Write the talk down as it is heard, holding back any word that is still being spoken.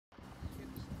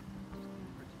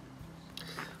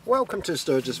Welcome to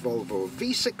Sturgis Volvo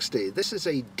V60. This is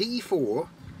a D4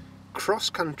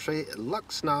 cross-country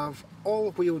Lux-Nav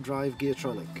all-wheel drive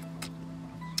Geartronic.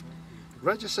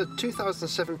 Registered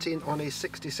 2017 on a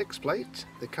 66 plate,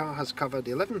 the car has covered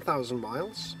 11,000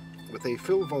 miles with a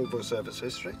full Volvo service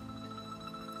history.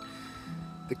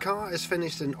 The car is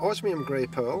finished in osmium grey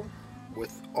pearl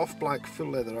with off-black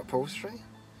full leather upholstery.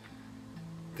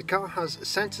 The car has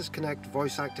Sensors Connect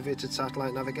voice-activated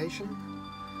satellite navigation,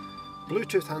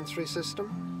 Bluetooth hands-free system,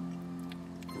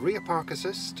 rear park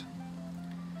assist,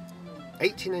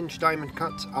 18-inch diamond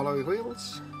cut alloy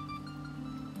wheels,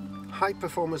 high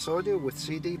performance audio with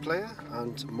CD player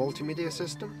and multimedia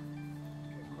system.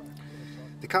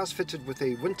 The car's fitted with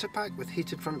a winter pack with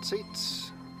heated front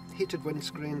seats, heated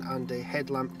windscreen and a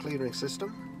headlamp clearing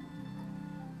system,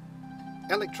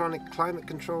 electronic climate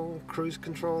control, cruise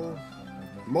control,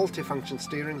 multi-function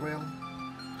steering wheel.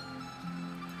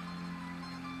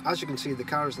 As you can see, the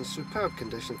car is in superb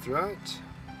condition throughout.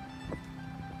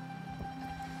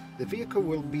 The vehicle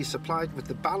will be supplied with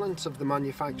the balance of the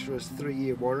manufacturer's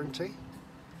 3-year warranty.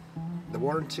 The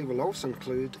warranty will also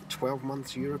include 12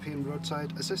 months European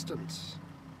roadside assistance.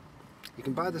 You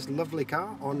can buy this lovely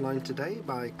car online today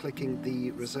by clicking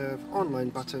the Reserve Online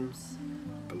button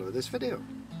below this video.